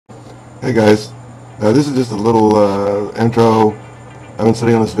Hey guys, this is just a little intro. I've been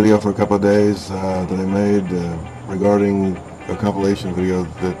sitting on this video for a couple of days that I made regarding a compilation video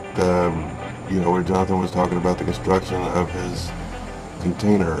that where Jonathan was talking about the construction of his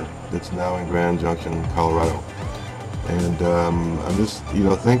container that's now in Grand Junction, Colorado. And I'm just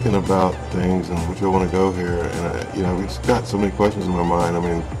thinking about things and which way I want to go here. And we've got so many questions in my mind. I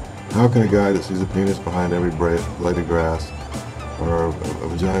mean, how can a guy that sees a penis behind every blade of grass, or a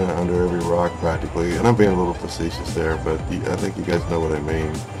vagina under every rock practically, and I'm being a little facetious there, but I think you guys know what I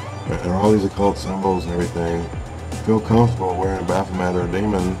mean, and all these occult symbols and everything, feel comfortable wearing a Baphomet or a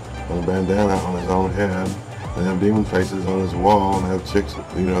demon on a bandana on his own head, and have demon faces on his wall, and have chicks,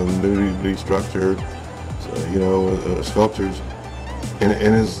 nudity structures, sculptures in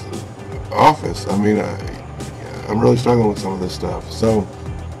his office. I mean, I'm really struggling with some of this stuff. So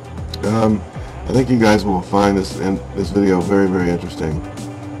I think you guys will find this video very, very interesting.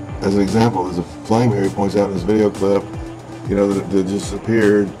 As an example, there's a flame here he points out in this video clip, that just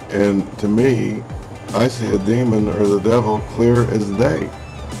appeared, and to me, I see a demon or the devil clear as day.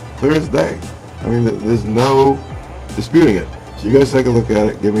 Clear as day. I mean, there's no disputing it. So you guys take a look at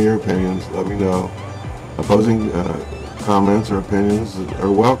it, give me your opinions, let me know. Opposing comments or opinions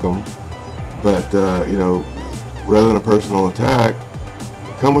are welcome, but rather than a personal attack,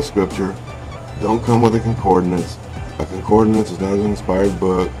 come with scripture. Don't come with a concordance. A concordance is not an inspired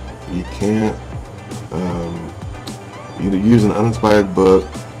book. You can't use an uninspired book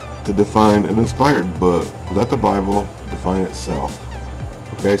to define an inspired book. Let the Bible define itself.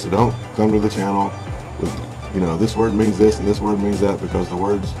 Okay, so don't come to the channel with, this word means this and this word means that, because the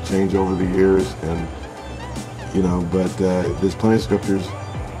words change over the years, and but there's plenty of scriptures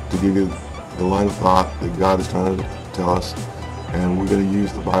to give you the line of thought that God is trying to tell us, and we're going to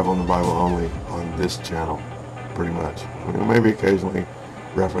use the Bible and the Bible only on this channel, pretty much. I mean, maybe occasionally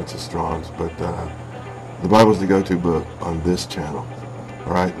references Strong's, but the Bible's the go-to book on this channel.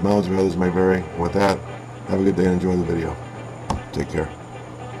 All right, mileage of others may vary. And with that, have a good day and enjoy the video. Take care.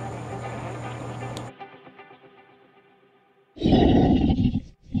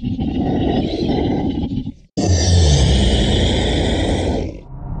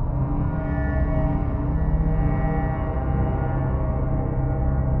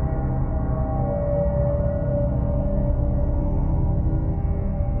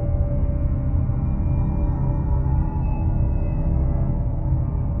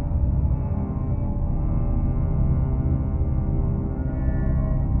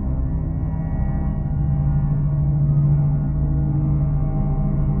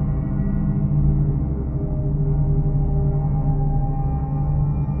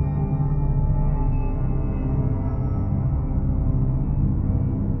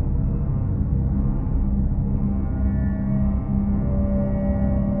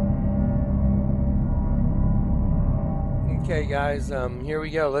 Okay, guys, here we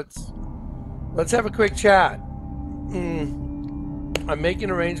go. Let's have a quick chat. I'm making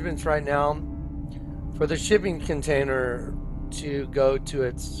arrangements right now for the shipping container to go to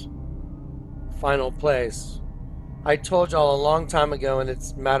its final place. I told y'all a long time ago, and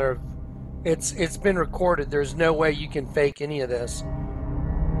it's a matter of it's been recorded. There's no way you can fake any of this.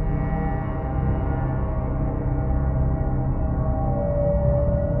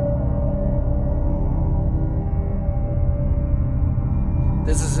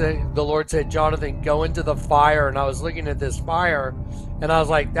 The Lord said, Jonathan, go into the fire. And I was looking at this fire, and I was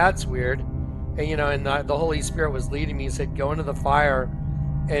like, that's weird. And the Holy Spirit was leading me. He said, go into the fire.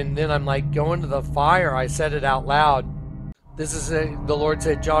 And then I'm like, go into the fire. I said it out loud. The Lord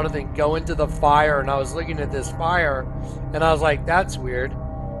said, Jonathan, go into the fire. And I was looking at this fire, and I was like, that's weird.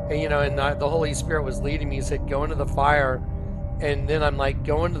 And the Holy Spirit was leading me. He said, go into the fire. And then I'm like,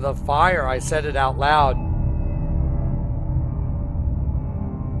 go into the fire. I said it out loud.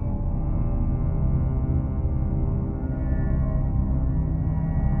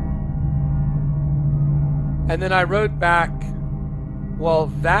 And then I wrote back, well,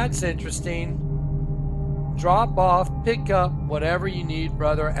 that's interesting. Drop off, pick up whatever you need,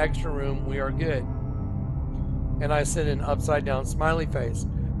 brother, extra room, we are good. And I sent an upside down smiley face.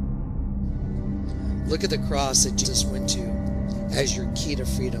 Look at the cross that Jesus went to as your key to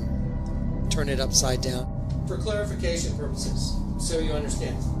freedom. Turn it upside down. For clarification purposes, so you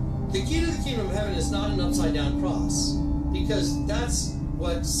understand. The key to the kingdom of heaven is not an upside down cross, because that's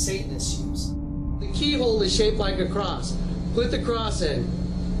what Satanists use. The keyhole is shaped like a cross. Put the cross in,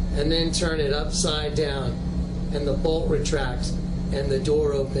 and then turn it upside down, and the bolt retracts, and the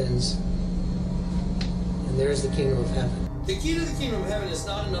door opens, and there's the kingdom of heaven. The key to the kingdom of heaven is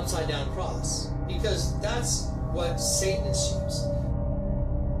not an upside down cross, because that's what Satanists use.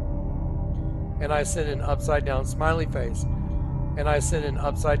 and I sent an upside down smiley face, and I sent an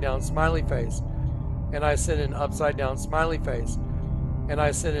upside down smiley face, and I sent an upside down smiley face, and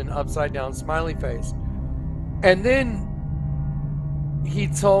I sent an upside down smiley face. And then he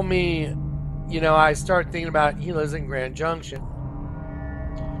told me, I started thinking about, he lives in Grand Junction.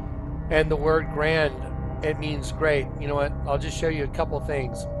 And the word grand, it means great. You know what? I'll just show you a couple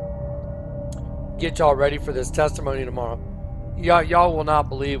things. Get y'all ready for this testimony tomorrow. Y'all will not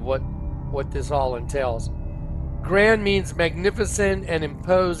believe what this all entails. Grand means magnificent and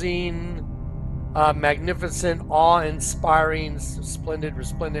imposing, magnificent, awe-inspiring, splendid,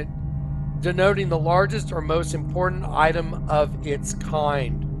 resplendent, denoting the largest or most important item of its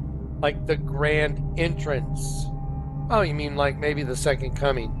kind, like the grand entrance. Oh, you mean like maybe the second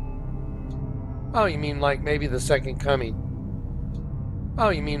coming? Oh, you mean like maybe the second coming? Oh,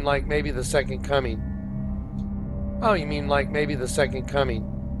 you mean like maybe the second coming? Oh, you mean like maybe the second coming?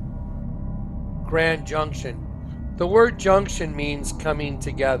 Grand Junction. The word junction means coming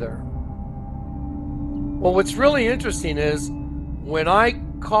together. Well, what's really interesting is when I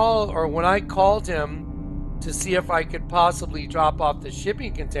called him to see if I could possibly drop off the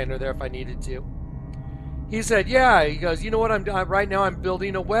shipping container there if I needed to, he said, yeah. He goes, you know what, right now I'm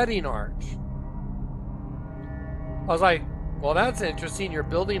building a wedding arch. I was like, well, that's interesting. You're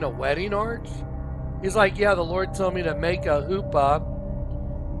building a wedding arch? He's like, yeah, the Lord told me to make a hoopah,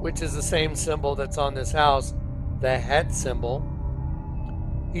 which is the same symbol that's on this house, the het symbol.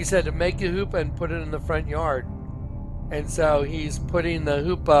 He said to make a hoopah and put it in the front yard. And so he's putting the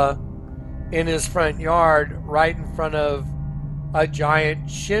hoopah in his front yard right in front of a giant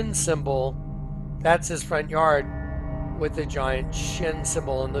shin symbol. That's his front yard with a giant shin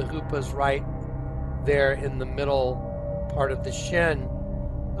symbol, and the hoopah's right there in the middle part of the shin.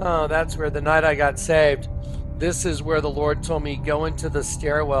 Oh, that's where the night I got saved. This is where the Lord told me, go into the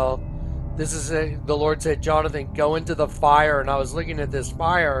stairwell. The Lord said, Jonathan, go into the fire. And I was looking at this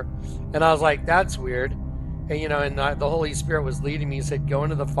fire, and I was like, that's weird. And the Holy Spirit was leading me. He said, go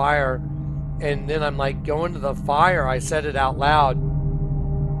into the fire. And then I'm like, go into the fire. I said it out loud.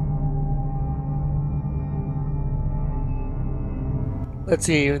 Let's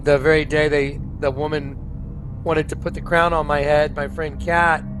see, the very day the woman wanted to put the crown on my head, my friend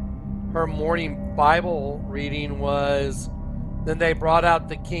Kat, her morning Bible reading was, then they brought out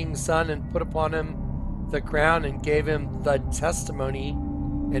the king's son and put upon him the crown and gave him the testimony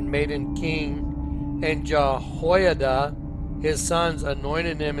and made him king. And Jehoiada, his sons,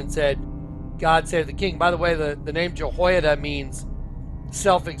 anointed him and said, God save the king. By the way, the name Jehoiada means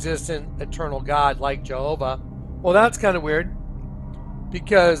self-existent, eternal God, like Jehovah. Well, that's kind of weird,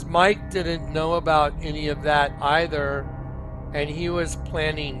 because Mike didn't know about any of that either, and he was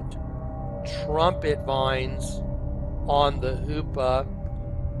planting trumpet vines on the hoopah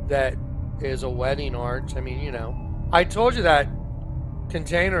that is a wedding arch. I mean, I told you that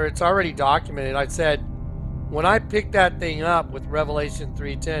container, it's already documented. I said, when I picked that thing up with Revelation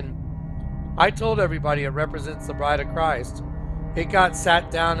 3:10, I told everybody it represents the bride of Christ. It got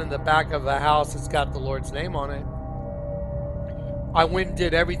sat down in the back of a house. It's got the Lord's name on it. I went and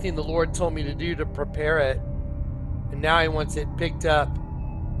did everything the Lord told me to do to prepare it. And now he wants it picked up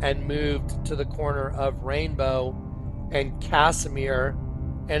and moved to the corner of Rainbow and Casimir.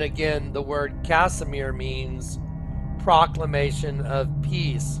 And again, the word Casimir means proclamation of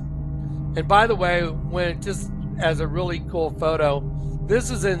peace. And by the way, just as a really cool photo,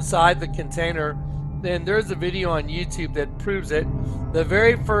 this is inside the container. Then there's a video on YouTube that proves it. The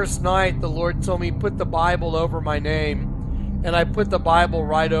very first night, the Lord told me, put the Bible over my name. And I put the Bible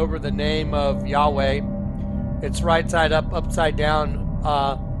right over the name of Yahweh. It's right side up, upside down,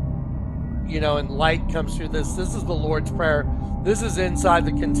 and light comes through this. This is the Lord's Prayer. This is inside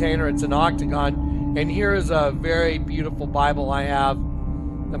the container. It's an octagon. And here is a very beautiful Bible I have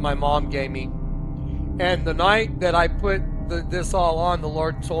that my mom gave me. And the night that I put this all on, the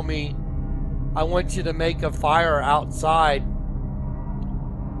Lord told me, I want you to make a fire outside.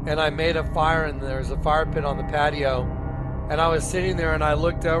 And I made a fire, and there's a fire pit on the patio. And I was sitting there, and I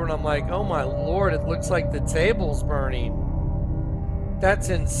looked over, and I'm like, oh my Lord, it looks like the table's burning. That's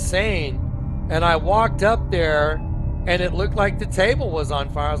insane. And I walked up there, and it looked like the table was on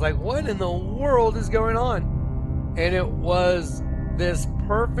fire. I was like, what in the world is going on? And it was this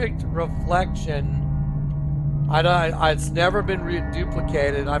perfect reflection. It's never been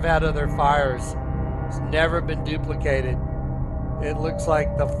duplicated. I've had other fires. It's never been duplicated. It looks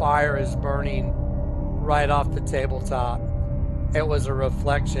like the fire is burning right off the tabletop. It was a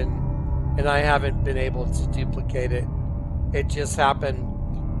reflection, and I haven't been able to duplicate it. It just happened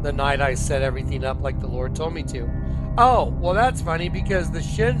the night I set everything up like the Lord told me to. Oh, well, that's funny, because the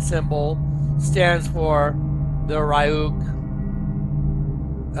shin symbol stands for the Ryuk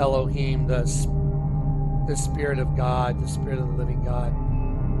Elohim, the Spirit of God, the Spirit of the living God.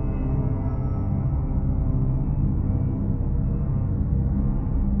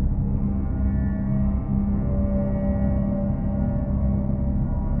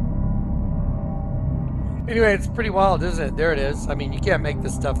 Anyway, it's pretty wild, isn't it? There it is. I mean, you can't make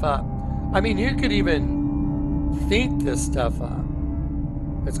this stuff up. I mean, you could even think this stuff up.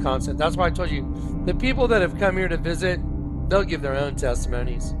 It's constant. That's why I told you, the people that have come here to visit, they'll give their own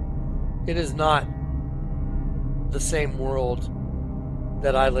testimonies. It is not the same world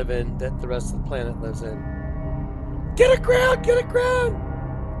that I live in, that the rest of the planet lives in. Get a crown! Get a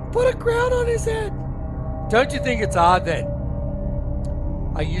crown! Put a crown on his head! Don't you think it's odd that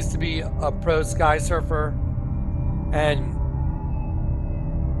I used to be a pro sky surfer, and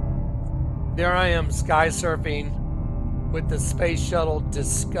there I am sky surfing with the space shuttle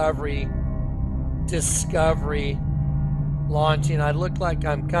Discovery launching. I look like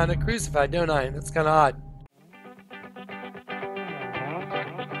I'm kind of crucified, don't I? That's kind of odd.